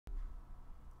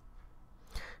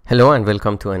Hello and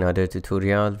welcome to another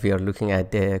tutorial. We are looking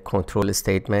at the control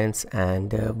statements,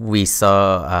 and we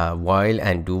saw while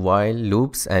and do while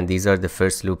loops, and these are the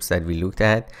first loops that we looked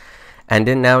at. And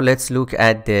then now let's look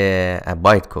at the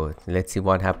bytecode. Let's see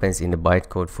what happens in the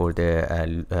bytecode for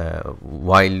the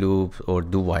while loop or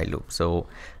do while loop. So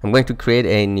I'm going to create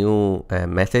a new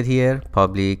method here,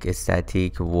 public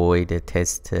static void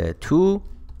test2,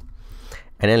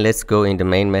 and then let's go in the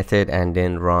main method and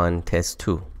then run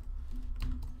test2.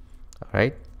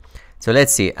 Right, so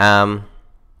let's see. We're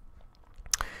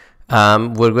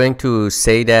going to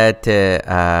say that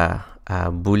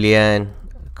Boolean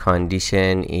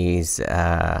condition is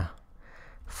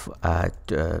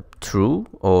true,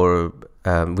 or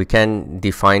we can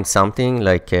define something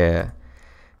like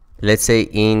let's say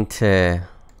int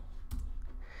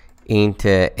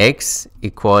x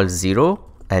equals 0,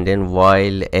 and then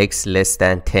while x less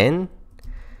than 10.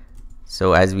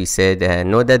 So as we said,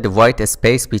 note that the white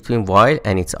space between while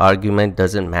and its argument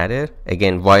doesn't matter.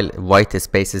 Again, while white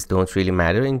spaces don't really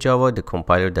matter in Java, the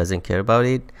compiler doesn't care about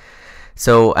it.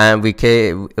 So we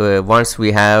can once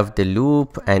we have the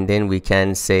loop, and then we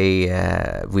can say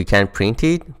we can print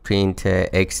it, print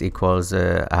x equals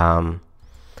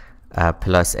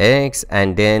plus x,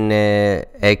 and then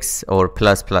x or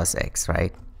plus x,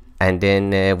 right? And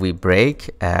then we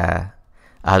break out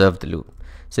of the loop.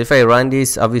 So if I run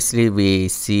this, obviously we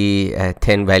see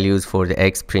 10 values for the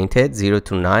x printed, 0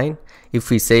 to 9. If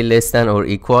we say less than or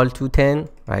equal to 10,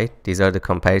 right, these are the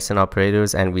comparison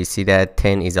operators, and we see that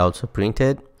 10 is also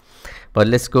printed. But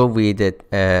let's go with it.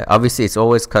 Obviously it's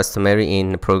always customary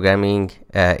in programming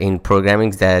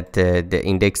that the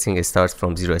indexing starts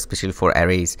from 0, especially for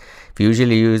arrays. We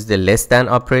usually use the less than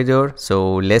operator,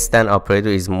 so less than operator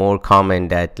is more common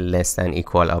than less than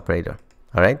equal operator.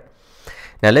 All right.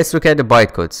 Now let's look at the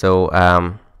bytecode. So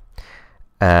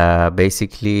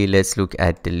basically let's look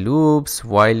at the loops.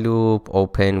 While loop,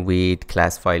 open with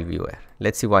class file viewer.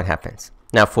 Let's see what happens.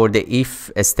 Now for the if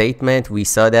statement, we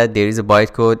saw that there is a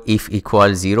bytecode if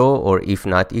equals 0 or if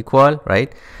not equal,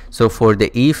 right? So for the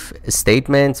if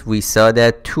statement, we saw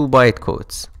that two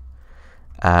bytecodes.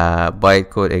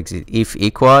 Bytecode exit if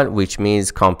equal, which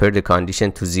means compare the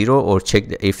condition to 0 or check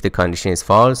if the condition is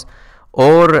false,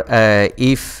 or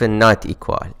if not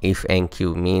equal, if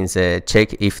NQ means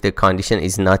check if the condition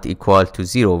is not equal to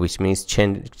 0, which means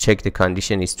check the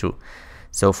condition is true.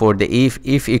 So for the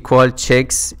if equal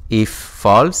checks if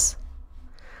false,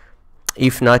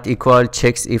 if not equal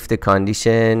checks if the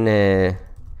condition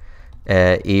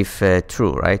if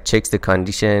true, right, checks the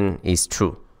condition is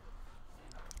true.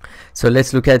 So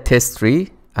let's look at test 3.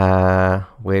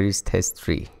 Where is test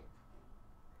 3?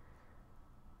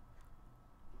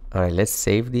 All right, let's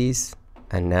save this,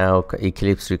 and now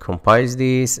Eclipse recompiles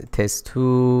this, test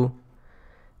 2,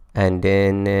 and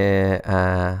then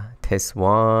test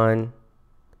 1.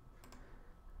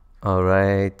 All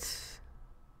right.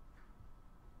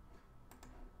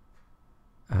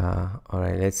 All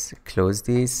right, let's close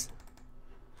this.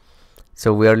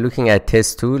 So we are looking at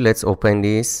test 2. Let's open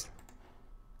this,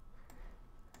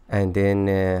 and then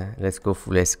let's go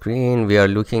full screen. We are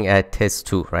looking at test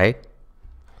 2, right?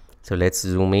 So let's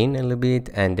zoom in a little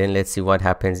bit, and then let's see what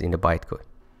happens in the bytecode.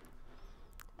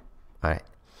 All right.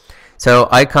 So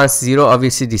icons 0,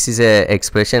 obviously this is an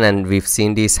expression, and we've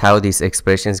seen this, how these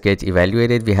expressions get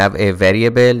evaluated. We have a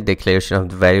variable, declaration of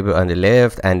the variable on the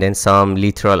left, and then some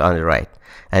literal on the right.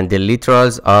 And the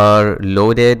literals are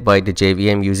loaded by the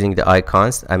JVM using the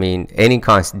iconst. I mean, any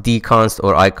const, dconst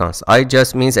or iconst. I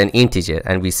just means an integer,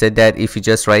 and we said that if you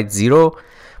just write 0,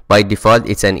 by default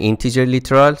it's an integer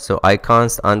literal, so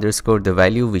iconst underscore the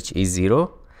value, which is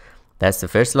 0. That's the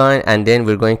first line, and then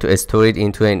we're going to store it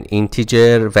into an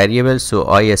integer variable. So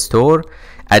I store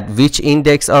at which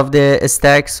index of the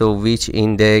stack, so which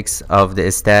index of the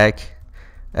stack.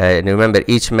 Remember,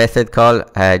 each method call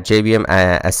JVM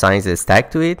assigns a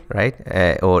stack to it, right?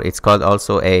 Or it's called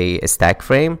also a stack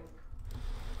frame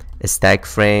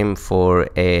for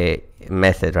a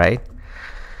method, right?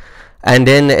 And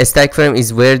then a stack frame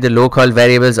is where the local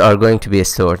variables are going to be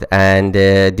stored, and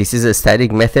this is a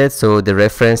static method, so the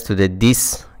reference to the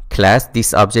this class,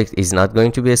 this object, is not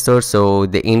going to be stored. So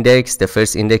the index, the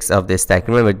first index of the stack,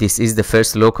 remember this is the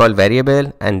first local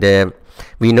variable, and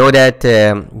we know that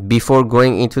before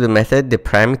going into the method, the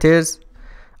parameters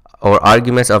or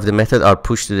arguments of the method are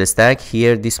pushed to the stack.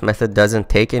 Here this method doesn't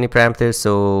take any parameters,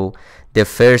 so the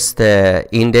first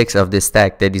index of the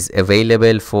stack that is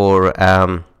available for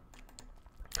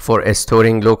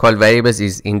storing local variables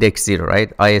is index 0,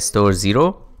 right? I store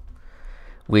 0,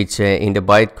 which in the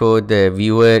bytecode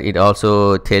viewer, it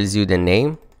also tells you the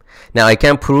name. Now I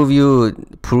can prove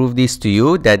this to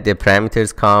you that the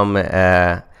parameters come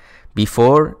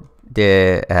before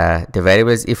the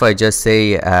variables. If I just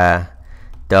say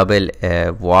double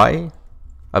y,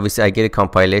 obviously I get a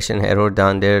compilation error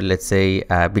down there. Let's say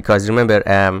because remember,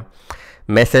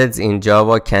 methods in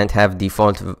Java can't have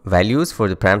default values for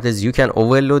the parameters. You can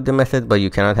overload the method, but you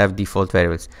cannot have default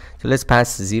variables. So let's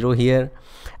pass 0 here.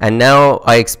 And now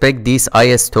I expect this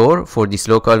iStore for this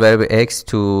local variable x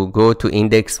to go to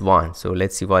index 1. So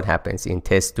let's see what happens in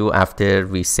test2 after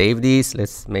we save this.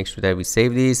 Let's make sure that we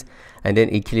save this, and then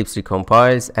Eclipse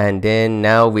recompiles, and then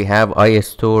now we have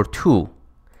iStore 2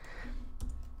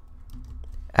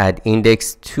 at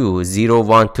index 2, 0,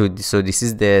 1, 2. So this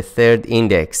is the third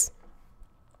index.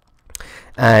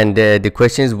 And the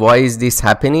question is, why is this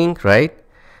happening, right?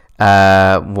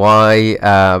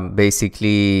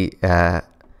 Basically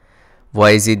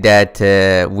why is it that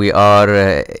we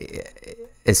are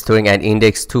storing at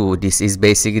index 2? This is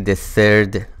basically the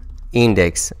third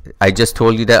index. I just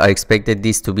told you that I expected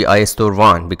this to be iStore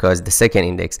 1 because the second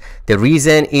index. The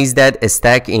reason is that a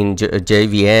stack in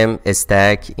JVM is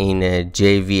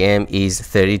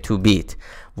 32-bit.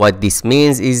 What this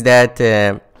means is that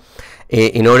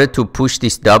in order to push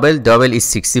this double is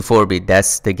 64-bit.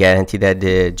 That's the guarantee that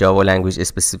the Java language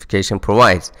specification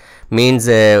provides. Means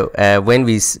when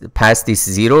we pass this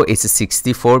 0, it's a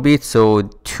 64-bit. So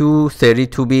two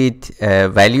 32-bit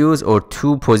values or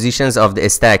two positions of the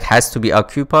stack has to be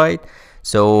occupied.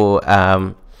 So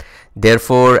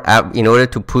therefore, in order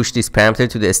to push this parameter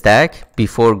to the stack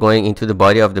before going into the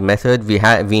body of the method, we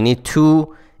need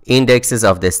two indexes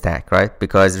of the stack, right?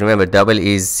 Because remember, double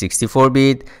is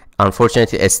 64-bit.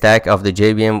 Unfortunately, a stack of the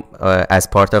JVM as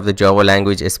part of the Java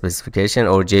language specification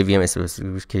or JVM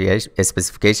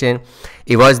specification,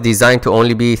 it was designed to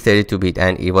only be 32-bit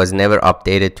and it was never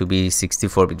updated to be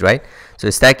 64-bit, right? So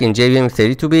a stack in JVM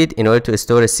 32-bit, in order to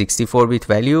store a 64-bit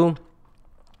value,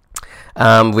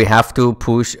 we have to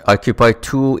occupy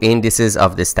two indices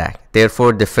of the stack.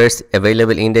 Therefore, the first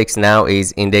available index now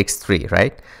is index 3,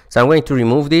 right? So I'm going to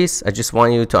remove this. I just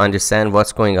want you to understand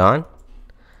what's going on.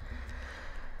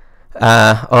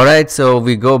 Alright, so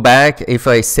we go back. If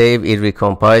I save, it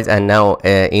recompiles, and now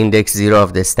index 0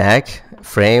 of the stack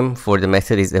frame for the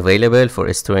method is available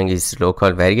for storing its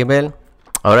local variable.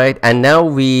 Alright, and now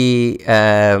we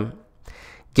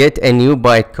get a new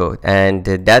bytecode, and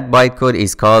that bytecode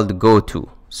is called goto.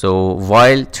 So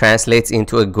while translates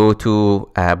into a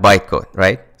goto bytecode,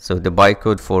 right? So the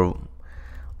bytecode for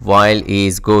while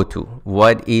is goto.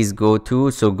 What is goto?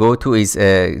 So goto is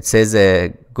it says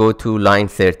go to line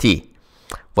 30.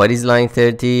 What is line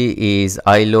 30? Is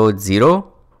iload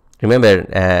 0.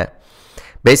 Remember,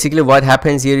 basically what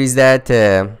happens here is that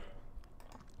we're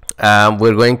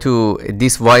going to,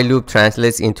 this while loop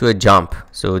translates into a jump.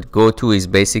 So goto is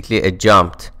basically a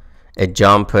jump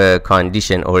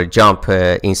condition or a jump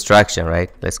instruction,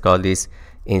 right? Let's call this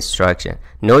instruction.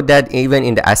 Note that even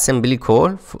in the assembly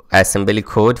code for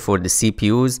the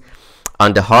CPUs,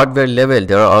 on the hardware level,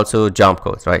 there are also jump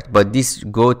codes, right? But this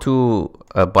goto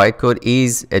bytecode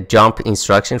is a jump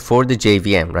instruction for the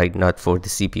JVM, right? Not for the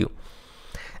CPU.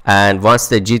 And once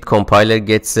the JIT compiler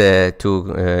gets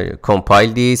to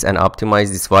compile this and optimize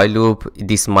this while loop,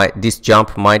 this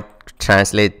jump might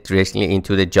translate directly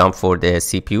into the jump for the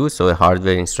CPU, so a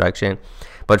hardware instruction.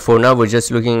 But for now, we're just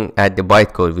looking at the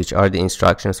bytecode, which are the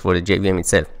instructions for the JVM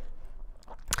itself.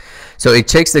 So it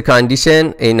checks the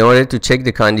condition. In order to check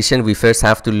the condition, we first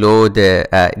have to load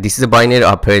this is a binary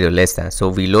operator, less than. So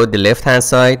we load the left hand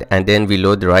side and then we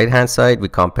load the right hand side. We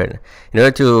compare. In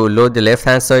order to load the left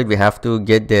hand side, we have to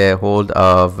get the hold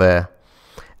of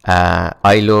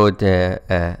iload.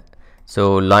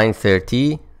 So line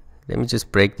 30. Let me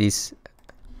just break this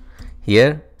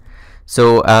here.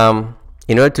 So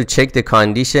in order to check the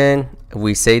condition,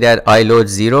 we say that iload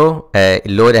 0,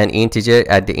 load an integer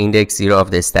at the index 0 of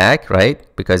the stack, right?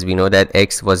 Because we know that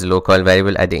x was a local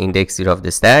variable at the index 0 of the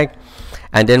stack.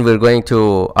 And then we're going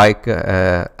to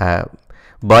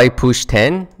by push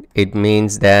 10, it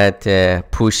means that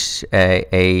push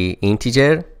a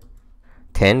integer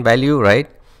 10 value, right,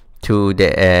 to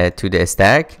the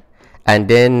stack. And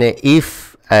then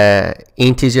if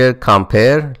integer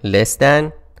compare less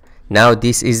than, now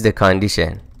this is the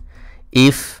condition.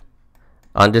 If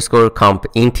underscore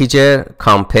integer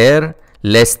compare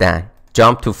less than,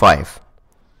 jump to 5.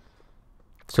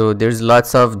 So there's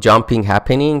lots of jumping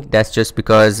happening. That's just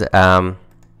because and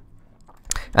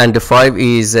the 5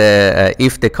 is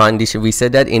if the condition, we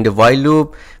said that in the while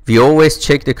loop we always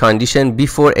check the condition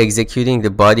before executing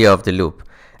the body of the loop,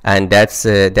 and that's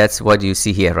what you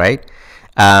see here, right?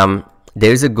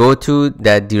 There is a goto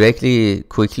that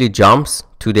quickly jumps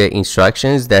to the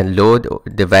instructions that load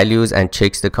the values and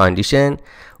checks the condition.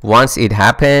 Once it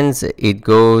happens, it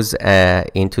goes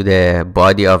into the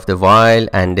body of the while,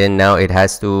 and then now it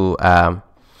has to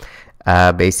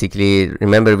basically,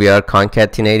 remember, we are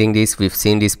concatenating this. We've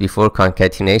seen this before.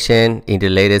 Concatenation in the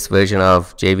latest version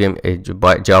of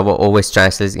JVM, Java always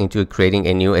translates into creating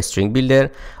a new string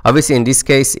builder. Obviously in this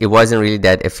case it wasn't really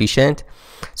that efficient,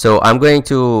 so I'm going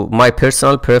to, my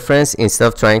personal preference, instead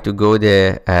of trying to go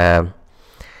the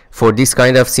for this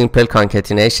kind of simple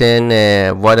concatenation,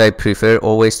 what I prefer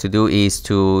always to do is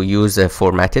to use a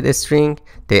formatted string.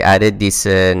 They added this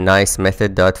nice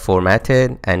method dot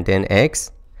formatted and then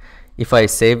x. If I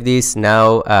save this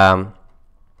now,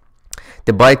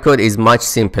 the bytecode is much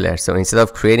simpler. So instead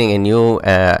of creating a new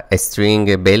a string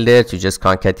builder to just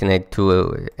concatenate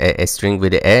to a string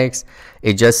with the x,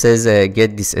 it just says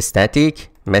get this static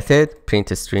method,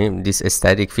 print a string, this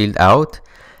static field out,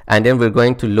 and then we're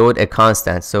going to load a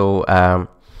constant. So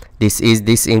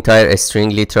this entire string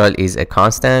literal is a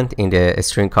constant in the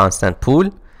string constant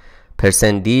pool,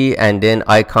 %d, and then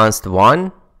iconst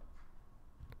 1.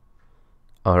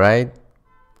 All right.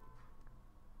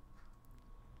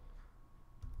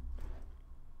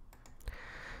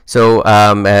 So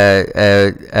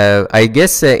I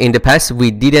guess in the past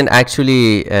we didn't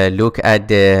actually look at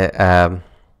the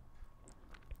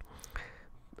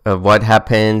what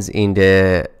happens in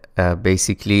the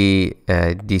basically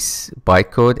this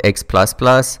bytecode x++.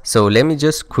 So let me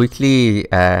just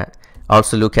quickly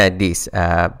also look at this.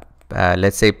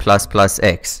 Let's say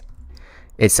 ++x.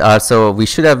 It's also, we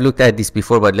should have looked at this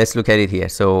before, but let's look at it here.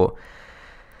 So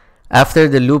after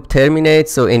the loop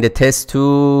terminates, so in the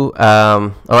test2,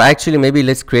 or actually maybe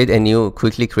let's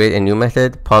quickly create a new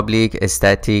method, public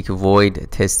static void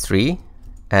test3,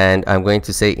 and I'm going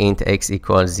to say int x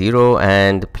equals 0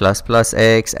 and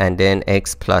 ++x and then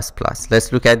x++.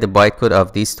 Let's look at the bytecode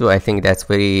of these two. I think that's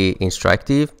very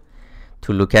instructive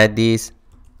to look at these.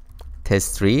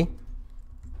 Test3.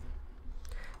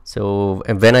 So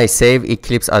when I save,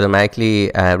 Eclipse automatically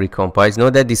recompiles.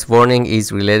 Note that this warning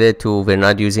is related to we're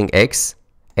not using x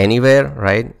anywhere,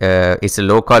 right? It's a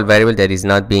local variable that is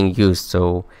not being used.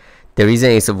 So the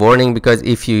reason it's a warning, because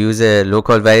if you use a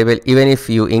local variable, even if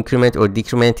you increment or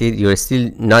decrement it, you're still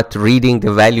not reading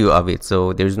the value of it.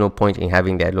 So there's no point in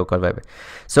having that local variable.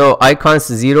 So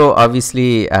iconst 0,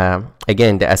 obviously,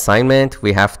 again, the assignment,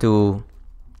 we have to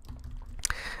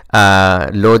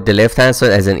load the left hand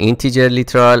side as an integer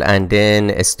literal and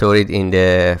then store it in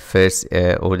the first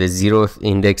or the 0th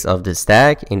index of the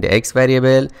stack in the x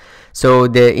variable. So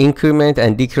the increment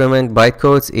and decrement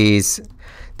bytecodes is,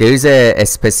 there is a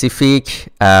specific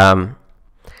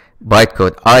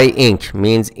bytecode. INC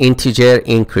means integer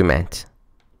increment.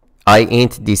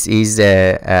 INT, this is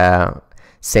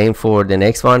same for the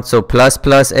next one. So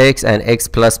 ++x and x++,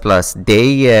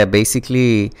 they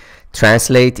basically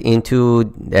translate into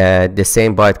the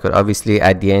same bytecode. Obviously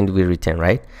at the end we return,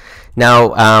 right?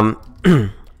 Now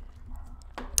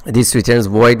this returns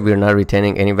void. We're not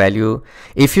returning any value.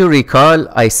 If you recall,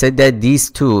 I said that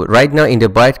these two right now in the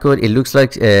bytecode, it looks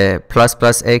like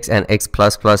 ++x and x++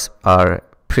 are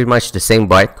pretty much the same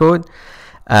bytecode,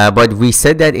 but we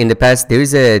said that in the past there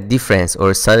is a difference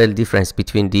or subtle difference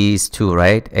between these two,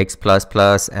 right? X++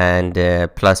 and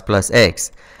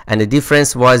 ++x, and the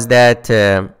difference was that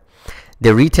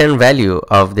the return value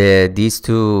of these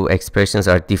two expressions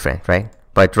are different, right?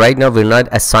 But right now we're not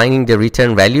assigning the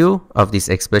return value of this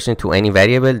expression to any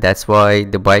variable. That's why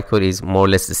the bytecode is more or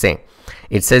less the same.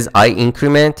 It says I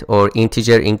increment or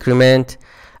integer increment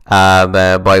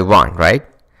by 1, right?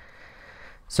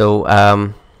 So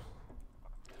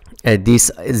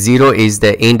this 0 is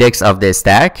the index of the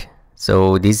stack.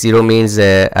 So this 0 means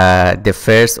the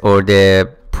first or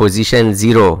the position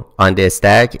 0 on the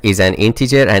stack is an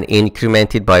integer and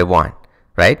incremented by 1,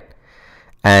 right?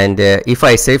 And if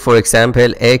I say, for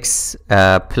example, x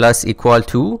plus equal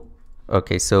 2,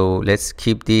 okay, so let's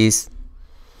keep this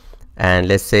and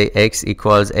let's say x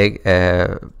equals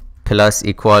plus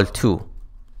equal 2.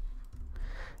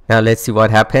 Now let's see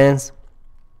what happens.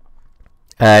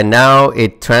 Now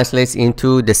it translates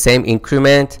into the same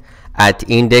increment at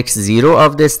index 0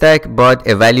 of the stack, but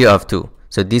a value of 2.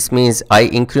 So this means I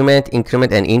increment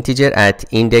an integer at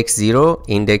index 0,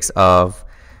 index of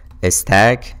a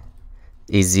stack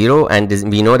is 0, and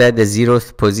we know that the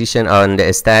 0th position on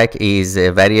the stack is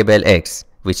a variable x,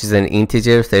 which is an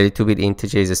integer, 32-bit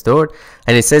integer is stored,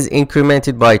 and it says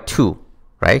incremented by 2,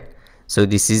 right? So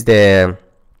this is the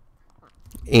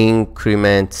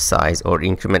increment size or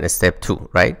increment step 2,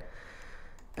 right?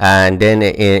 And then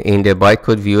in the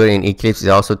bytecode viewer in Eclipse, it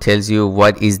also tells you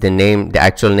what is the name, the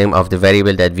actual name of the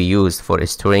variable that we used for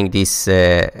storing this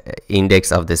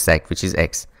index of the stack, which is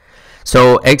x.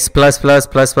 So x plus plus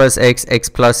plus plus x, x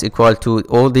plus equal to,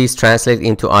 all these translate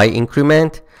into I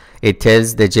increment. It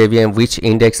tells the JVM which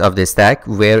index of the stack,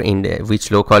 where in the, which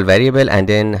local variable, and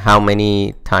then how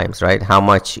many times, right? How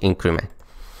much increment.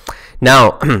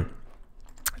 Now,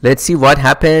 let's see what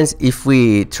happens if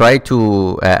we try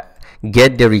to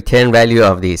get the return value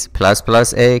of this plus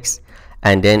plus x,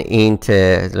 and then int,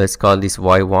 let's call this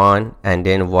y1, and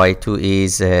then y2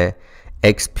 is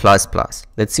x plus plus.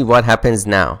 Let's see what happens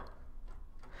now.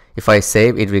 If I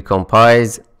save, it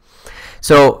recompiles.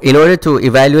 So in order to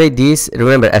evaluate this,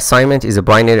 remember assignment is a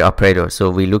binary operator, so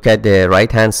we look at the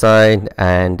right hand side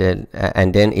and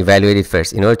then evaluate it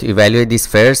first. In order to evaluate this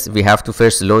first, we have to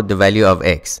first load the value of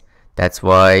x. That's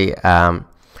why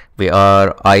we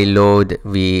are iLoad,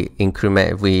 we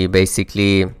increment, we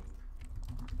basically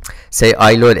say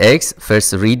iLoad x,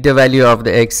 first read the value of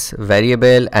the x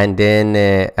variable, and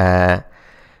then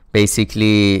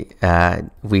basically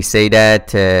we say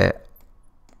that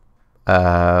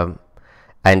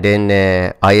and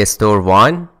then I store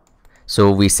 1, so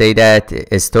we say that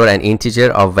store an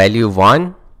integer of value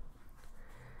 1.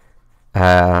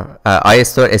 I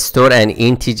store an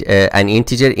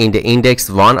integer in the index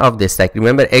 1 of the stack.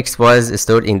 Remember, x was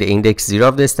stored in the index 0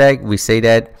 of the stack. We say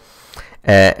that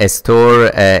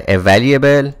store a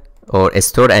variable, or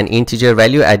store an integer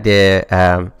value at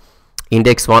the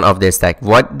index 1 of the stack.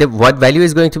 What value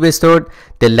is going to be stored?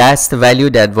 The last value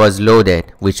that was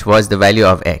loaded, which was the value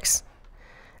of x.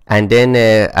 And then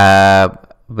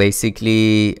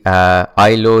basically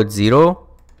I load 0,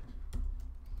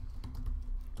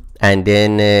 and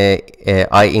then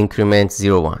I increment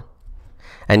 0, 1.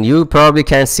 And you probably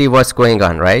can see what's going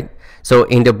on, right? So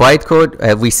in the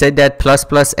bytecode, we said that plus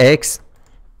plus x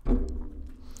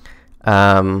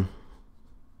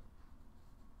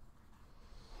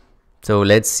so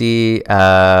let's see,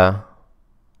 I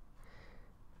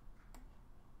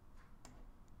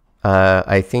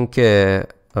think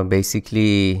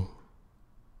basically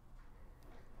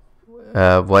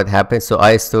what happens, so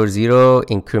I store 0,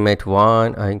 increment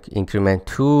 1, I increment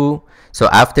 2. So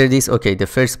after this, okay, the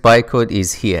first bytecode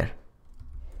is here.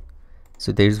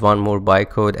 So there is one more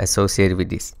bytecode associated with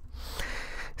this.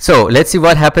 So let's see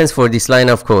what happens for this line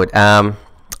of code.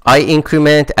 I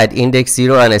increment at index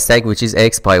 0 on a stack, which is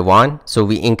x, by 1. So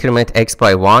we increment x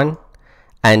by 1,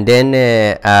 and then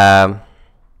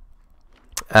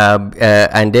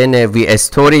we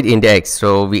store it in the x.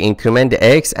 So we increment the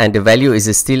x, and the value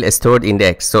is still stored in the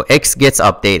x. So x gets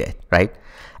updated, right?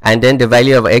 And then the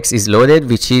value of x is loaded,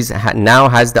 which is now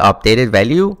has the updated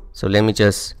value. So let me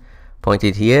just point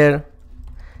it here.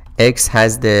 X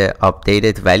has the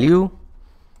updated value.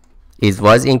 It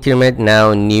was increment,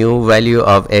 now new value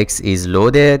of x is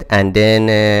loaded, and then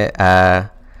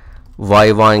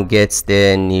y1 gets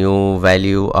the new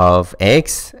value of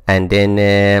x. And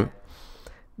then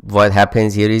what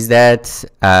happens here is that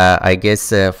I guess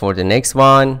for the next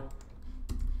one,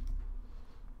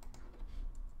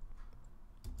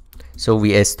 so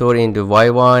we store in the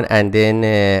y1, and then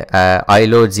I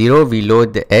load 0, we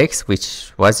load the x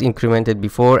which was incremented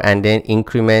before, and then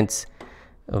increments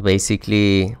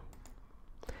basically,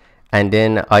 and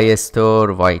then I store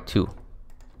y2.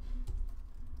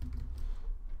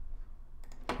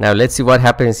 Now let's see what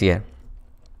happens here.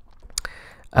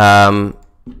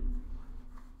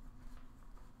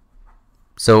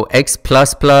 So x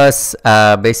plus plus,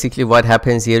 basically what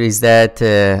happens here is that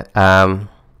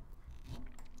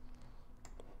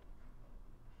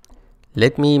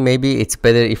let me, maybe it's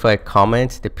better if I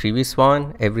comment the previous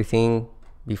one, everything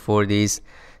before this.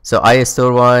 So I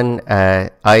store 1,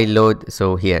 I load,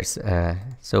 so here's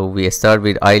so we start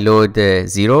with I load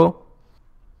 0.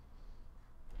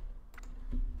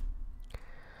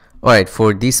 Alright,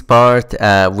 for this part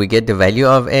we get the value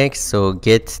of x, so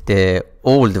get the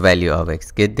old value of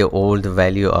x, get the old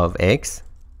value of x,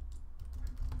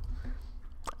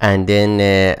 and then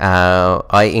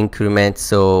I increment,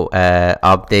 so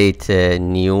update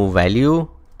new value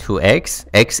to x.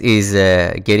 X is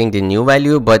getting the new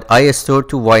value, but I store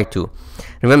to y2.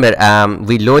 Remember,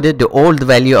 we loaded the old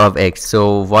value of x,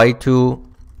 so y2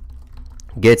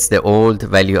 gets the old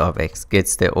value of x,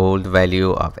 gets the old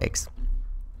value of x.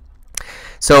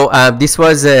 So this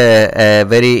was a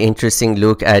very interesting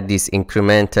look at this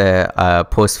increment,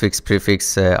 postfix,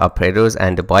 prefix operators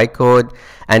and the bytecode.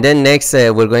 And then next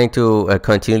we're going to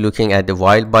continue looking at the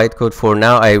while bytecode. For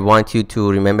now, I want you to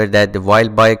remember that the while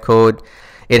bytecode,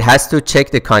 it has to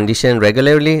check the condition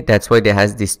regularly. That's why there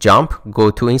has this jump go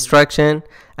to instruction,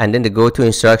 and then the go to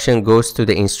instruction goes to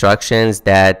the instructions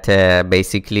that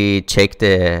basically check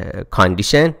the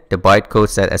condition, the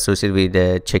bytecodes that associated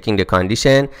with checking the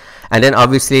condition. And then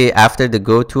obviously after the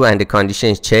go to and the condition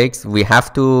is checked, we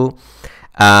have to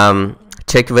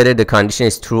check whether the condition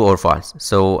is true or false.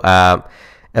 So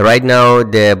right now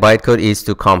the bytecode is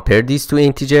to compare these two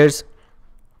integers.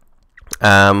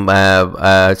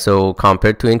 So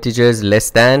compare two integers less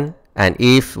than, and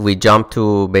if we jump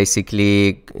to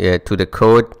basically to the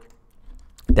code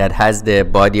that has the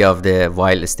body of the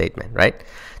while statement, right?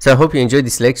 So I hope you enjoyed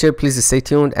this lecture. Please stay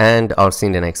tuned, and I'll see you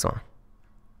in the next one.